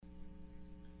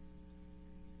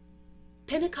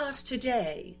Pentecost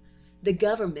today, the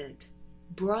government,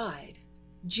 bride,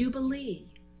 jubilee.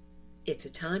 It's a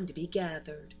time to be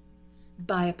gathered.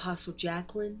 By Apostle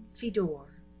Jacqueline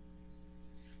Fedor.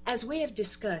 As we have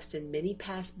discussed in many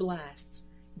past blasts,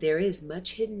 there is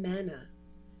much hidden manna,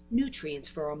 nutrients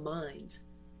for our minds,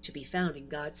 to be found in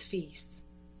God's feasts.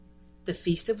 The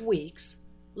Feast of Weeks,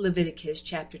 Leviticus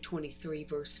chapter 23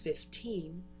 verse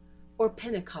 15, or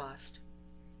Pentecost,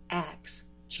 Acts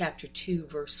chapter 2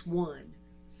 verse 1,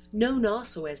 known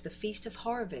also as the Feast of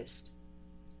Harvest,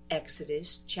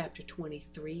 Exodus chapter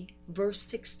 23 verse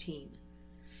 16,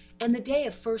 and the Day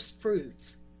of First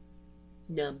Fruits,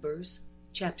 Numbers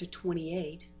chapter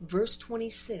 28 verse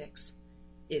 26,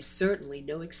 is certainly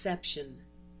no exception.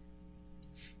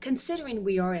 Considering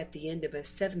we are at the end of a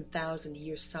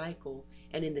 7,000-year cycle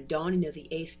and in the dawning of the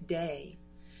 8th day,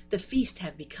 the feasts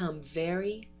have become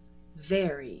very,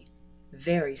 very,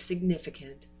 very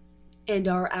significant and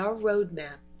are our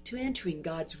roadmap to entering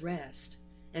God's rest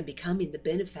and becoming the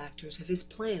benefactors of His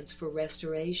plans for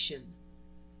restoration.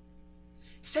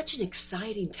 Such an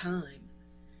exciting time.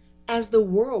 As the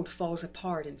world falls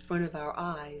apart in front of our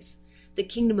eyes, the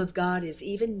kingdom of God is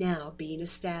even now being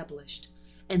established,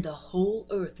 and the whole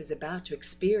earth is about to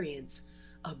experience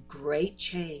a great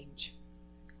change.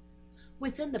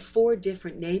 Within the 4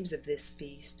 different names of this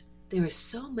feast, there is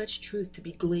so much truth to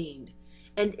be gleaned,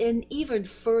 and an even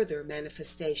further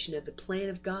manifestation of the plan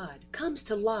of God comes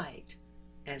to light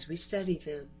as we study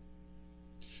them.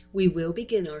 We will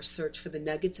begin our search for the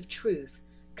nuggets of truth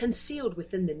concealed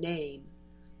within the name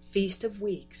Feast of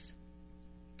Weeks.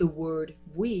 The word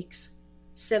weeks,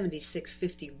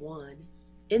 7651,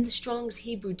 in the Strong's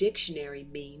Hebrew Dictionary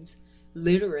means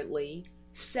literally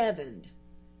sevened,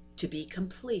 to be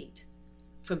complete.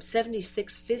 From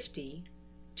 7650,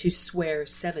 to swear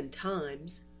 7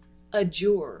 times,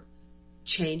 adjure,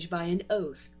 change by an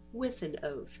oath with an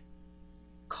oath.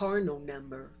 Cardinal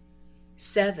number,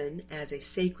 7 as a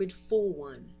sacred full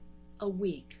one, a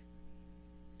week.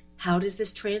 How does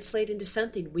this translate into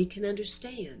something we can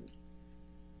understand?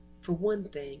 For one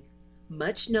thing,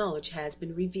 much knowledge has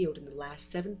been revealed in the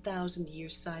last 7,000-year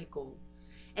cycle,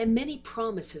 and many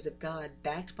promises of God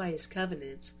backed by His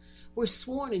covenants were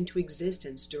sworn into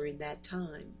existence during that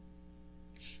time.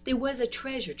 There was a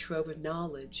treasure trove of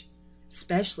knowledge,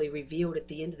 specially revealed at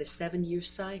the end of the 7-year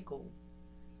cycle.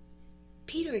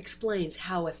 Peter explains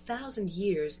how 1,000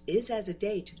 years is as a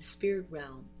day to the spirit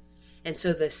realm, and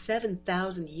so the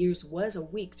 7,000 years was a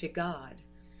week to God,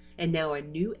 and now a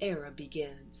new era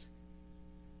begins.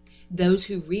 Those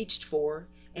who reached for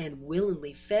and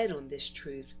willingly fed on this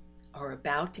truth are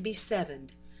about to be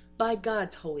sevened by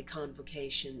God's holy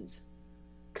convocations,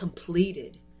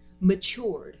 completed,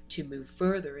 matured to move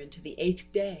further into the 8th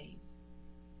day.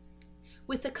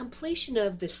 With the completion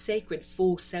of the sacred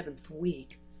full 7th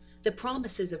week, the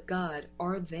promises of God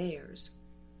are theirs.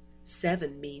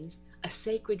 7 means a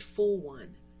sacred full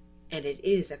one, and it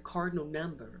is a cardinal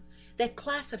number that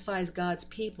classifies God's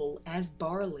people as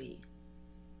barley,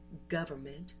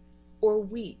 government, or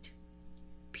wheat,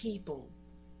 people,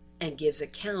 and gives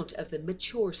account of the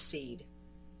mature seed.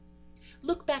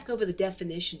 Look back over the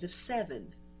definitions of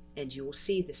 7, and you will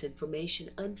see this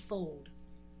information unfold.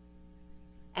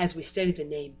 As we study the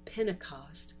name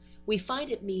Pentecost, we find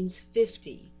it means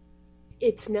 50.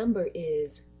 Its number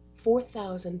is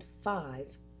 4005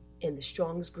 in the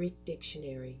Strong's Greek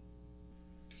Dictionary.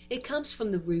 It comes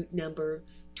from the root number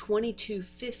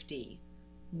 2250,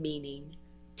 meaning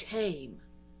tame,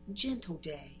 gentle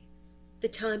day, the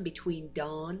time between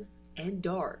dawn and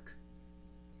dark.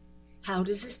 How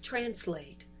does this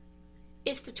translate?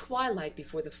 It's the twilight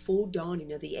before the full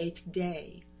dawning of the 8th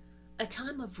day, a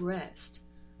time of rest,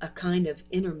 a kind of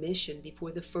intermission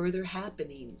before the further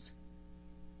happenings.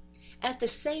 At the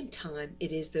same time,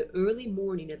 it is the early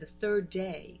morning of the 3rd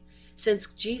day,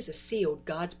 since Jesus sealed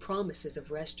God's promises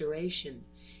of restoration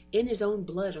in His own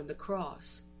blood on the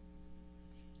cross.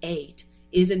 8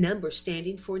 is a number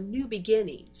standing for new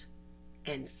beginnings,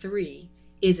 and 3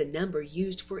 is a number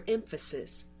used for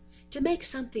emphasis, to make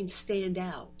something stand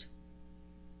out.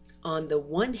 On the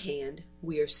one hand,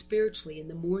 we are spiritually in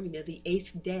the morning of the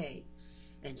 8th day,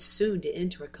 and soon to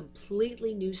enter a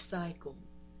completely new cycle.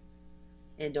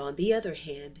 And on the other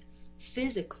hand,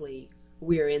 physically,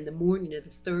 we are in the morning of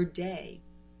the 3rd day,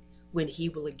 when He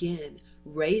will again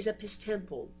raise up His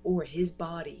temple or His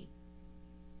body.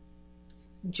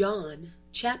 John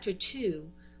chapter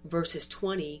 2, verses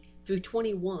 20 through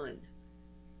 21.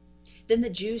 Then the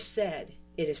Jews said,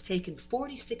 "It has taken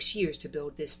 46 years to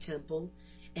build this temple,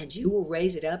 and you will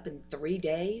raise it up in 3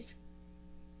 days?"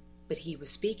 But He was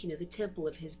speaking of the temple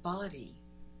of His body.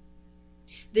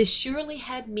 This surely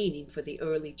had meaning for the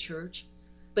early church,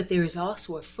 but there is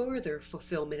also a further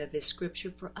fulfillment of this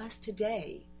scripture for us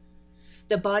today.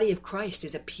 The body of Christ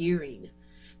is appearing.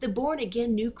 The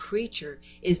born-again new creature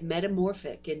is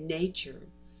metamorphic in nature,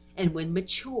 and when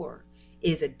mature,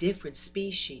 is a different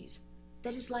species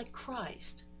that is like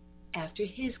Christ, after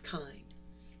his kind,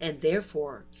 and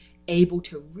therefore able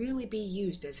to really be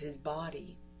used as his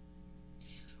body.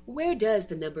 Where does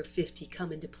the number 50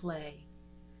 come into play?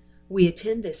 We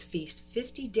attend this feast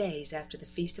 50 days after the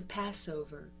Feast of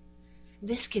Passover.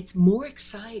 This gets more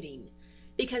exciting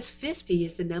because 50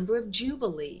 is the number of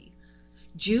Jubilee.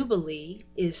 Jubilee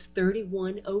is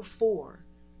 3104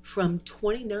 from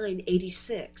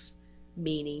 2986,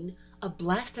 meaning a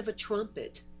blast of a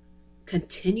trumpet,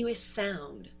 continuous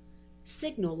sound,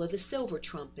 signal of the silver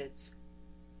trumpets,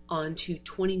 on to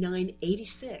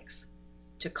 2986,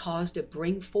 to cause to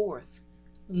bring forth,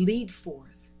 lead forth.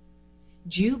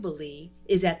 Jubilee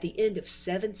is at the end of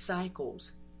 7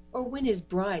 cycles, or when his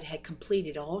bride had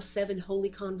completed all 7 holy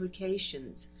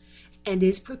convocations, and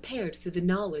is prepared through the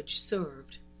knowledge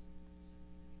served.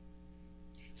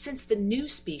 Since the new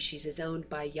species is owned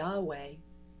by Yahweh,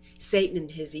 Satan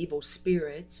and his evil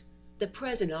spirits, the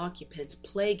present occupants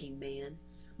plaguing man,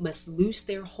 must loose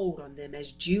their hold on them,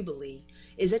 as Jubilee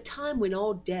is a time when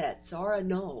all debts are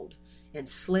annulled and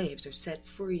slaves are set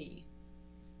free.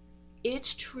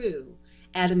 It's true,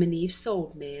 Adam and Eve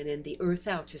sold man and the earth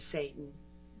out to Satan,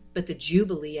 but the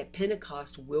Jubilee at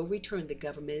Pentecost will return the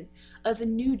government of the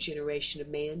new generation of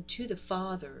man to the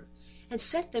Father and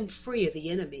set them free of the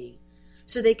enemy,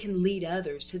 so they can lead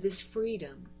others to this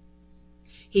freedom.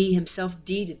 He himself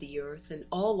deeded the earth and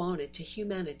all on it to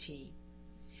humanity.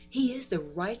 He is the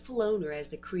rightful owner as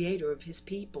the creator of his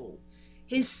people,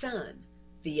 his Son,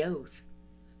 the oath,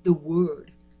 the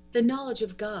Word, the knowledge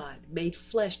of God made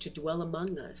flesh to dwell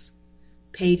among us,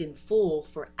 paid in full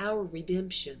for our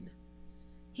redemption.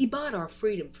 He bought our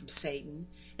freedom from Satan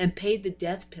and paid the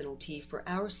death penalty for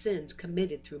our sins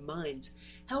committed through minds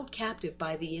held captive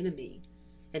by the enemy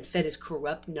and fed his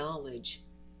corrupt knowledge.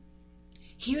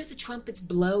 Hear the trumpets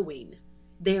blowing.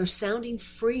 They are sounding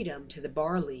freedom to the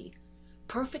barley,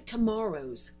 perfect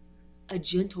tomorrows, a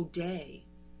gentle day,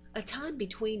 a time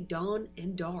between dawn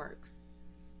and dark,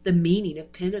 the meaning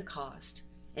of Pentecost,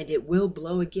 and it will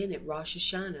blow again at Rosh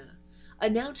Hashanah,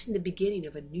 announcing the beginning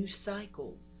of a new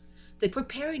cycle, the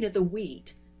preparing of the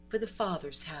wheat for the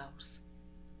Father's house.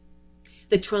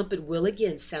 The trumpet will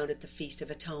again sound at the Feast of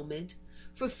Atonement,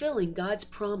 fulfilling God's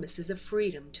promises of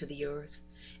freedom to the earth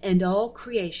and all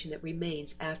creation that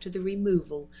remains after the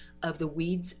removal of the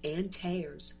weeds and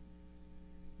tares.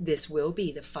 This will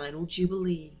be the final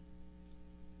Jubilee.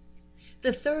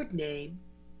 The third name,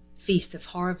 Feast of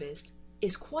Harvest,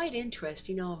 is quite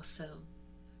interesting also.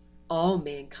 All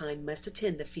mankind must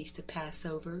attend the Feast of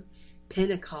Passover,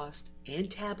 Pentecost, and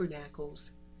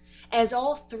Tabernacles, as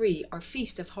all 3 are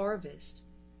Feast of Harvest.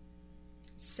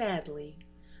 Sadly,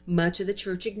 much of the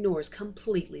church ignores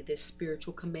completely this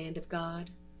spiritual command of God.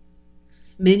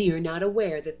 Many are not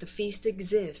aware that the feast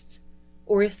exists,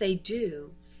 or if they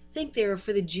do, think they are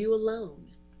for the Jew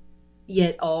alone.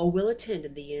 Yet all will attend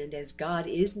in the end, as God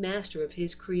is master of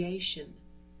his creation.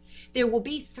 There will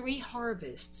be 3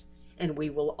 harvests, and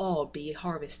we will all be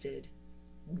harvested,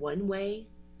 one way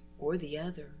or the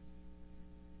other.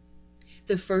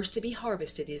 The first to be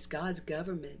harvested is God's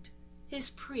government, his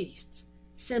priests,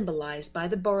 symbolized by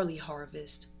the barley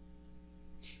harvest.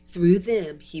 Through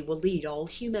them he will lead all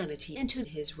humanity into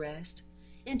his rest,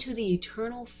 into the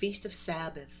eternal feast of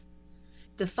Sabbath.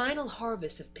 The final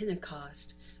harvest of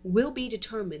Pentecost will be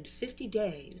determined 50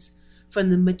 days from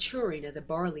the maturing of the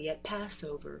barley at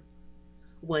Passover,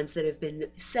 ones that have been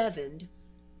sevened,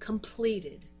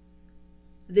 completed.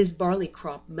 This barley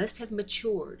crop must have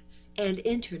matured and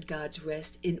entered God's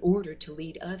rest in order to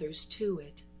lead others to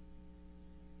it.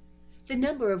 The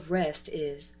number of rest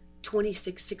is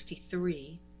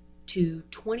 2663 to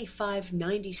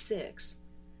 2596,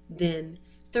 then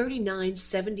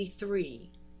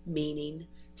 3973, meaning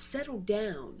settle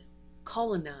down,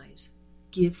 colonize,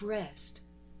 give rest,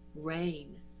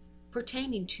 reign,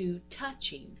 pertaining to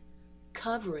touching,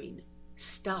 covering,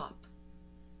 stop,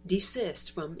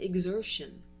 desist from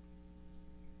exertion.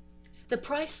 The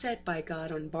price set by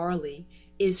God on barley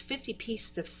is 50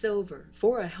 pieces of silver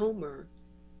for a homer.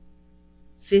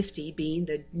 50 being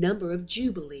the number of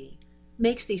Jubilee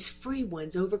makes these free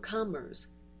ones overcomers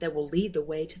that will lead the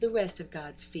way to the rest of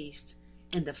God's feasts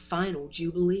and the final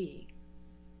Jubilee.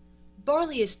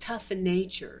 Barley is tough in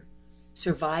nature,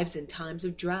 survives in times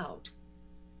of drought,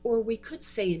 or we could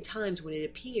say in times when it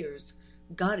appears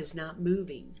God is not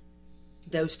moving.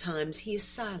 Those times he is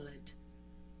silent.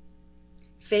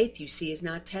 faith, you see, is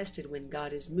not tested when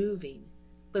God is moving,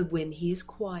 but when he is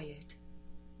quiet.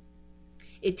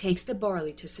 It takes the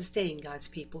barley to sustain God's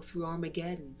people through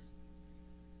Armageddon.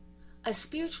 A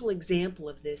spiritual example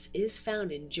of this is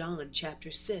found in John chapter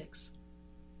 6.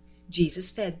 Jesus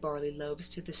fed barley loaves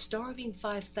to the starving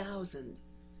 5,000.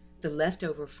 The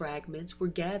leftover fragments were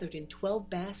gathered in 12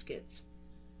 baskets.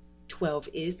 12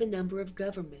 is the number of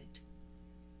government.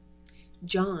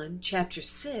 John chapter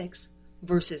 6,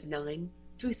 verses 9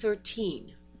 through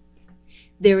 13.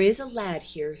 There is a lad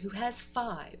here who has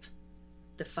 5.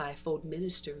 The fivefold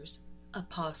ministers,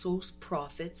 apostles,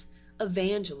 prophets,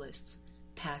 evangelists,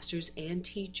 pastors, and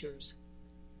teachers.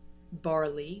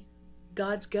 Barley,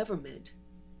 God's government.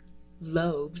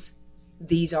 Loaves,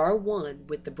 these are one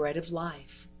with the bread of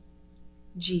life,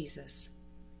 Jesus.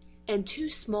 And 2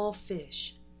 small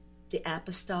fish, the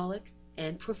apostolic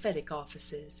and prophetic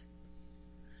offices.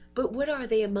 But what are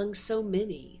they among so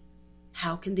many?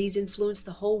 How can these influence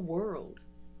the whole world?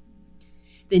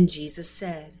 Then Jesus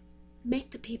said, "Make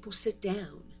the people sit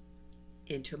down.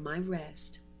 Enter my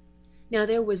rest." Now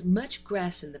there was much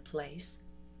grass in the place,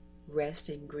 rest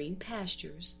in green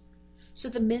pastures. So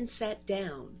the men sat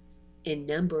down, in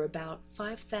number about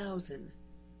 5,000.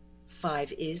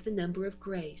 5 is the number of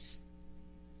grace.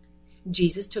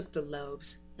 Jesus took the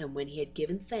loaves, and when he had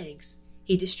given thanks,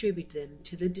 he distributed them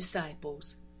to the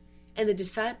disciples, and the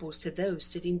disciples to those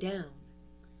sitting down,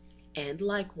 and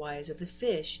likewise of the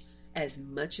fish as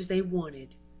much as they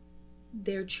wanted,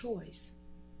 their choice.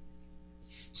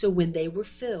 So when they were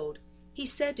filled, he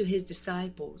said to his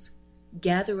disciples,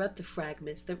 "Gather up the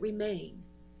fragments that remain,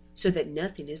 so that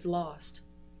nothing is lost,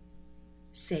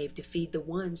 save to feed the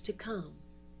ones to come."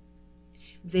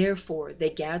 Therefore they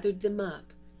gathered them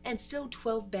up and filled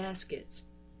 12 baskets,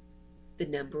 the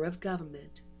number of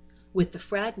government, with the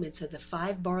fragments of the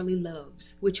 5 barley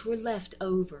loaves which were left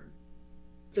over.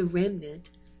 The remnant,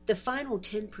 the final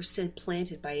 10%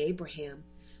 planted by Abraham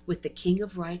with the King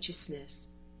of Righteousness,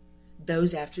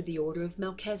 those after the order of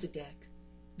Melchizedek,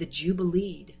 the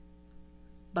Jubileed,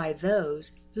 by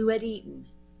those who had eaten,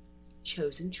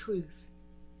 chosen truth.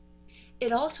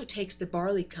 It also takes the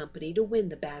barley company to win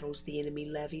the battles the enemy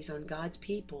levies on God's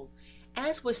people,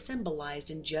 as was symbolized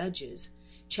in Judges,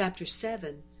 chapter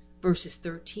 7, verses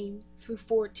 13 through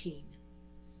 14.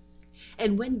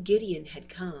 And when Gideon had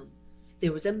come,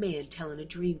 there was a man telling a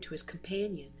dream to his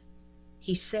companion.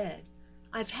 He said,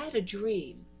 "I've had a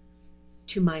dream.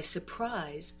 To my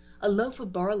surprise, a loaf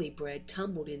of barley bread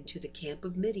tumbled into the camp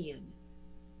of Midian.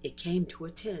 It came to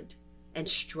a tent and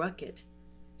struck it,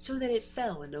 so that it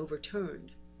fell and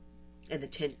overturned, and the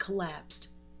tent collapsed.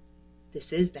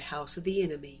 This is the house of the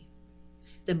enemy,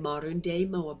 the modern-day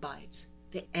Moabites,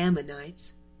 the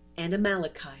Ammonites, and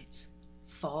Amalekites,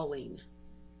 falling."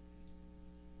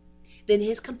 Then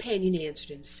his companion answered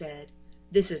and said,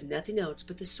 "This is nothing else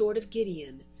but the sword of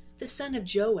Gideon, the son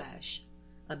of Joash,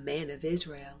 a man of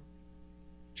Israel,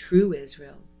 true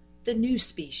Israel, the new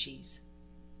species.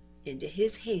 Into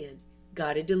his hand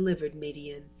God had delivered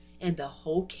Midian and the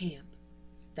whole camp,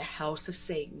 the house of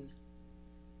Satan."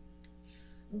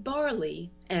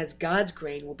 Barley, as God's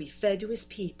grain, will be fed to his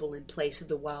people in place of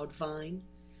the wild vine,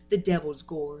 the devil's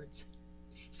gourds,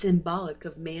 symbolic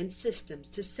of man's systems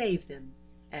to save them,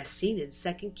 as seen in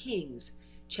 2 Kings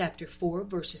chapter 4,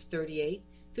 verses 38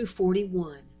 through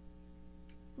 41.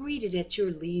 Read it at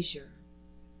your leisure.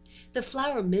 The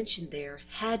flour mentioned there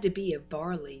had to be of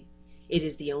barley. It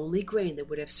is the only grain that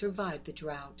would have survived the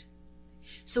drought.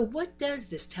 So what does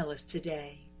this tell us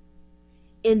today?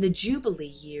 In the Jubilee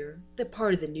year, the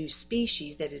part of the new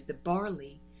species that is the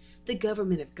barley, the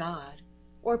government of God,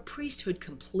 or priesthood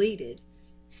completed,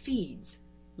 feeds,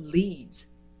 leads,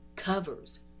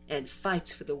 covers, and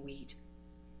fights for the wheat,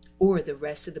 or the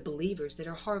rest of the believers that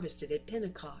are harvested at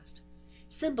Pentecost,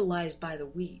 symbolized by the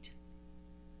wheat.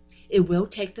 It will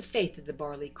take the faith of the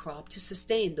barley crop to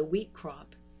sustain the wheat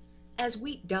crop, as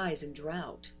wheat dies in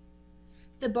drought.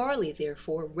 The barley,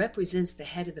 therefore, represents the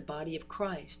head of the body of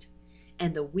Christ,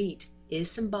 and the wheat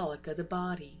is symbolic of the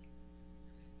body.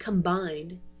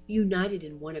 Combined, united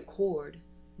in one accord,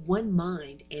 one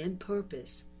mind and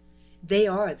purpose, they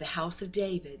are the house of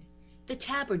David, the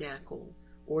tabernacle,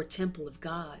 or temple of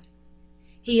God.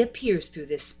 He appears through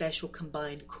this special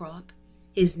combined crop,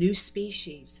 his new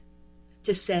species,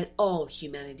 to set all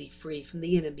humanity free from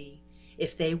the enemy,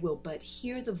 if they will but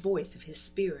hear the voice of his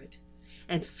Spirit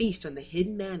and feast on the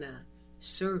hidden manna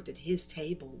served at his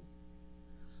table.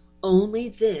 Only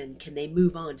then can they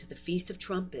move on to the Feast of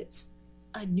Trumpets,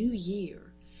 a new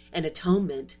year, an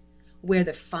atonement, where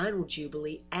the final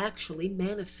Jubilee actually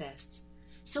manifests,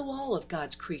 so all of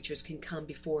God's creatures can come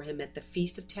before him at the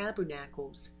Feast of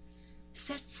Tabernacles,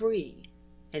 set free,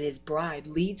 and his bride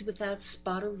leads without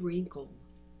spot or wrinkle.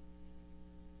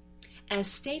 As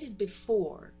stated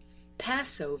before,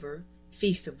 Passover,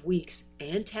 Feast of Weeks,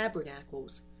 and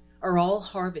Tabernacles are all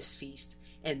harvest feasts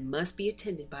and must be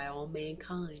attended by all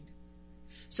mankind.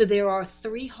 So there are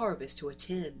 3 harvests to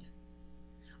attend.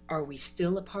 Are we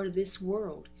still a part of this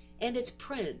world and its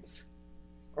prince?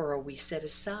 Or are we set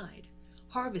aside,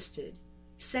 harvested,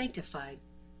 sanctified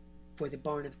for the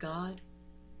barn of God?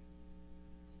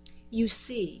 You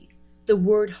see, the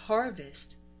word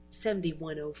harvest,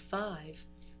 7105,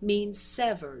 means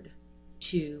severed,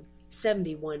 to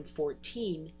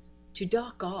 7114, to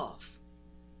dock off.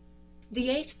 The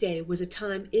 8th day was a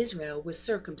time Israel was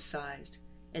circumcised,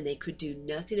 and they could do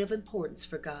nothing of importance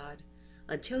for God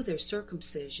until their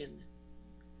circumcision.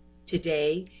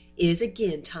 Today is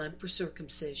again time for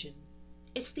circumcision.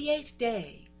 It's the 8th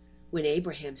day, when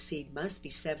Abraham's seed must be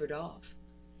severed off,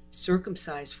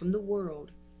 circumcised from the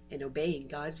world, and obeying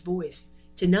God's voice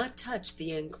to not touch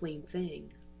the unclean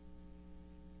thing.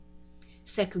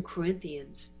 2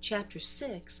 Corinthians chapter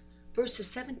 6, verses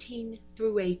 17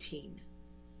 through 18.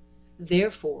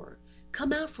 Therefore,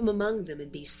 come out from among them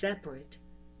and be separate,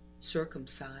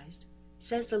 circumcised,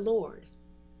 says the Lord.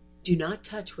 Do not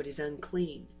touch what is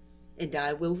unclean, and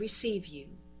I will receive you.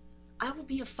 I will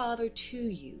be a father to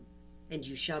you, and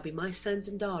you shall be my sons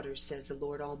and daughters, says the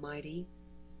Lord Almighty.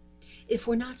 If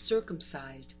we're not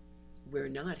circumcised, we're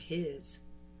not his.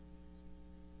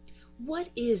 What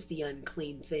is the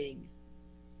unclean thing?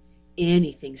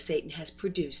 Anything Satan has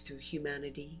produced through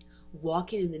humanity,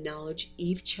 walking in the knowledge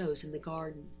Eve chose in the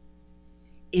garden.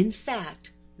 In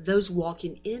fact, those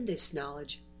walking in this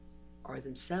knowledge are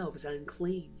themselves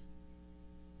unclean.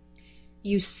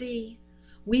 You see,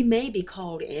 we may be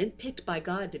called and picked by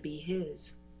God to be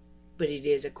his, but it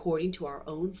is according to our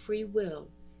own free will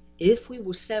if we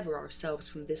will sever ourselves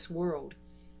from this world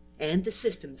and the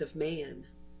systems of man.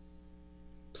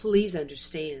 Please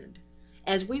understand,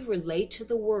 as we relate to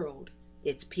the world,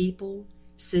 its people,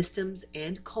 systems,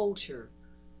 and culture,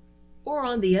 or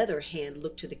on the other hand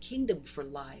look to the kingdom for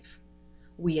life,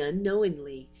 we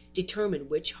unknowingly determine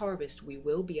which harvest we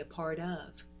will be a part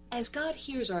of, as God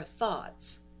hears our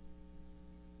thoughts.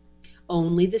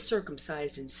 Only the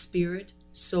circumcised in spirit,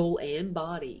 soul, and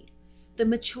body, the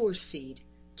mature seed,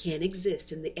 can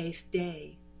exist in the 8th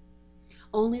day.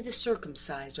 Only the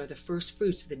circumcised are the first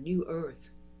fruits of the new earth.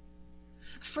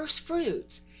 First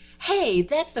fruits! Hey,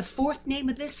 that's the 4th name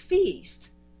of this feast.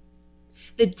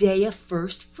 The day of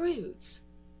first fruits.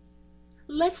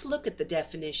 Let's look at the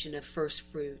definition of first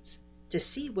fruits to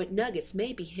see what nuggets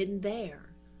may be hidden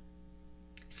there.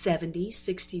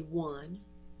 7061.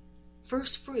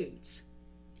 First fruits.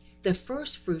 The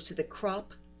first fruits of the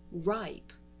crop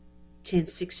ripe.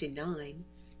 1069.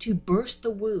 To burst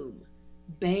the womb,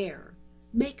 bear,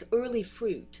 make early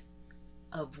fruit.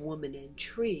 Of woman and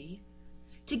tree.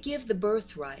 To give the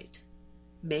birthright,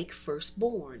 make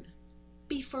firstborn,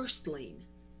 be firstling,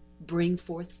 bring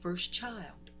forth first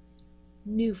child,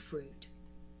 new fruit.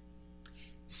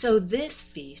 So this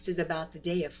feast is about the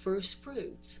day of first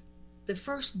fruits, the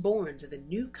firstborns of the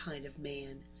new kind of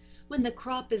man, when the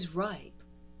crop is ripe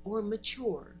or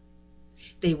mature.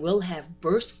 They will have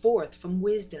burst forth from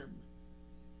wisdom,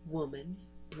 woman,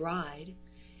 bride,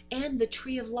 and the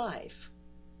tree of life,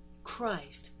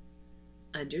 Christ,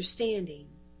 understanding.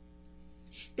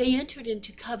 They entered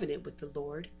into covenant with the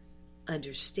Lord,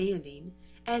 understanding,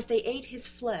 as they ate his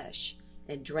flesh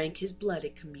and drank his blood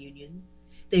at communion,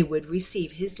 they would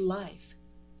receive his life,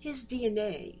 his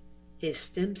DNA, his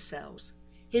stem cells,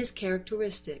 his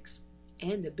characteristics,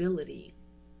 and ability.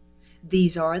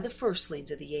 These are the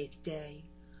firstlings of the 8th day,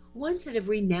 ones that have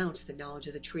renounced the knowledge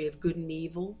of the tree of good and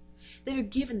evil, that are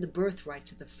given the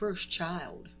birthrights of the first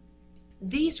child.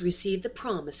 These receive the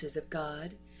promises of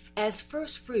God as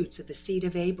first fruits of the seed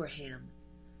of Abraham,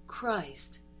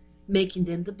 Christ, making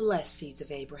them the blessed seeds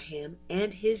of Abraham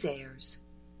and his heirs.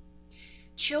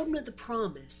 Children of the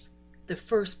promise, the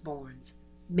firstborns,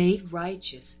 made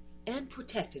righteous and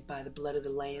protected by the blood of the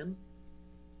Lamb,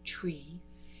 tree,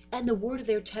 and the word of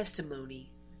their testimony,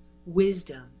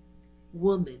 wisdom,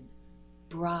 woman,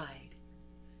 bride.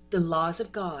 The laws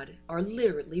of God are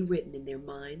literally written in their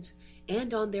minds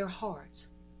and on their hearts,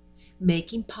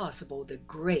 making possible the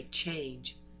great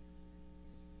change.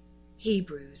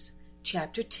 Hebrews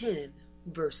chapter 10,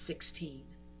 verse 16.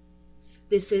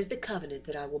 This is the covenant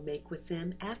that I will make with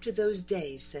them after those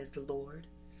days, says the Lord.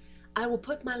 I will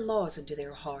put my laws into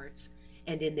their hearts,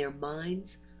 and in their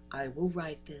minds I will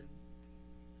write them.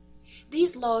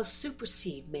 These laws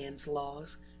supersede man's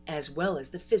laws, as well as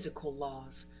the physical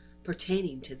laws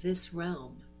pertaining to this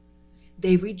realm.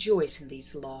 They rejoice in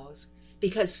these laws,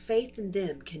 because faith in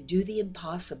them can do the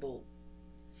impossible.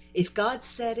 If God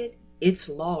said it, it's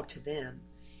law to them,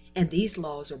 and these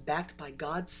laws are backed by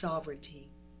God's sovereignty.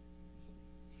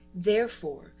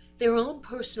 Therefore, their own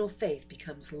personal faith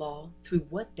becomes law through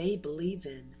what they believe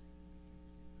in.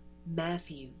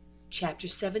 Matthew chapter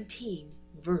 17,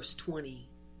 verse 20.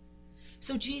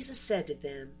 So Jesus said to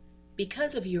them,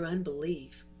 because of your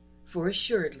unbelief, for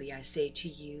assuredly I say to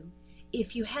you,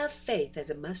 if you have faith as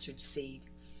a mustard seed,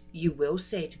 you will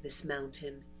say to this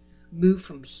mountain, move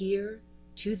from here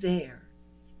to there,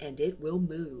 and it will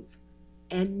move,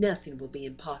 and nothing will be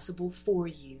impossible for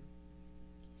you.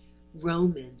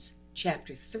 Romans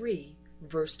chapter 3,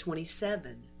 verse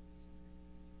 27.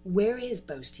 Where is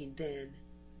boasting then?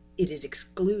 It is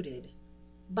excluded.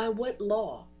 By what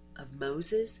law? Of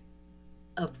Moses?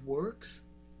 Of works?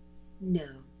 No,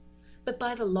 but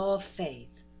by the law of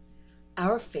faith.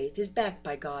 Our faith is backed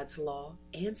by God's law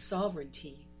and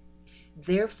sovereignty.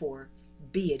 Therefore,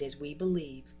 be it as we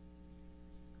believe.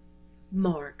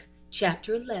 Mark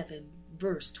chapter 11,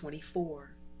 verse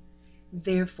 24.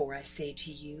 Therefore I say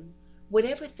to you,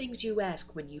 whatever things you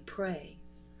ask when you pray,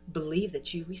 believe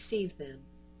that you receive them,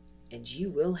 and you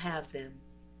will have them.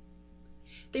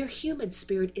 Their human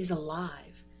spirit is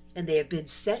alive, and they have been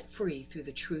set free through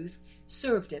the truth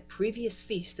served at previous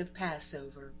feasts of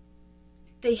Passover.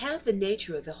 They have the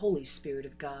nature of the Holy Spirit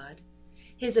of God.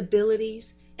 His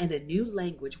abilities and a new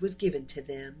language was given to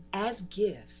them as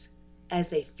gifts as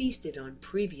they feasted on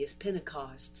previous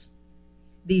Pentecosts.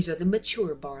 These are the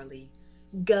mature barley,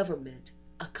 government,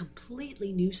 a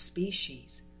completely new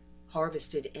species,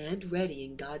 harvested and ready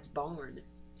in God's barn,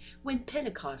 when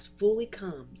Pentecost fully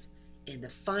comes in the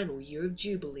final year of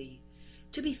Jubilee,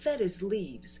 to be fed as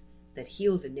leaves that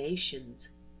heal the nations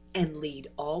and lead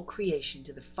all creation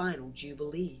to the final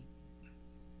Jubilee.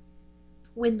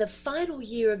 When the final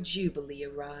year of Jubilee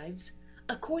arrives,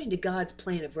 according to God's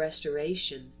plan of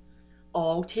restoration,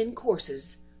 all 10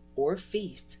 courses or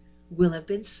feasts will have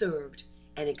been served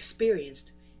and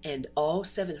experienced, and all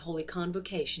 7 holy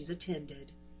convocations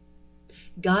attended.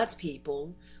 God's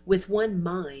people, with one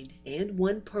mind and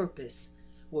one purpose,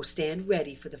 will stand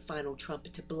ready for the final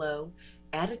trumpet to blow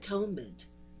at atonement,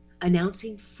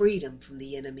 announcing freedom from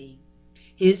the enemy,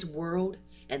 his world,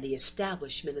 and the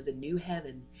establishment of the new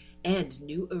heaven and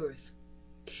new earth.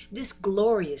 This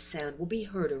glorious sound will be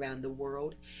heard around the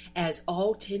world as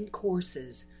all 10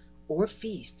 courses or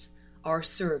feasts are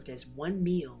served as one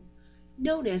meal,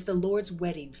 known as the Lord's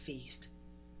wedding feast.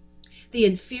 The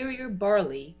inferior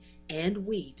barley and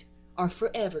wheat are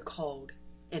forever called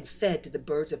and fed to the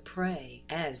birds of prey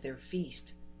as their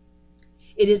feast.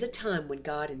 It is a time when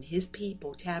God and his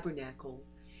people tabernacle,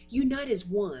 unite as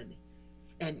one,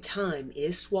 and time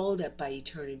is swallowed up by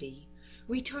eternity,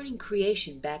 returning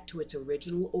creation back to its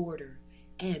original order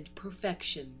and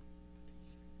perfection.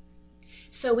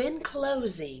 So in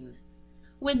closing,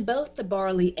 when both the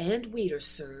barley and wheat are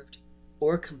served,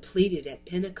 or completed at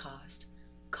Pentecost,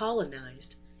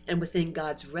 colonized, and within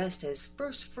God's rest as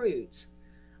first fruits,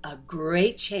 a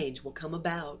great change will come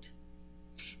about.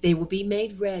 They will be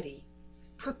made ready,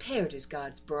 prepared as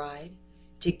God's bride,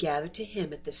 to gather to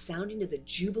him at the sounding of the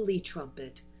Jubilee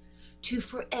trumpet, to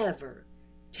forever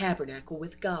tabernacle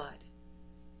with God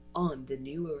on the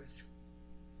new earth.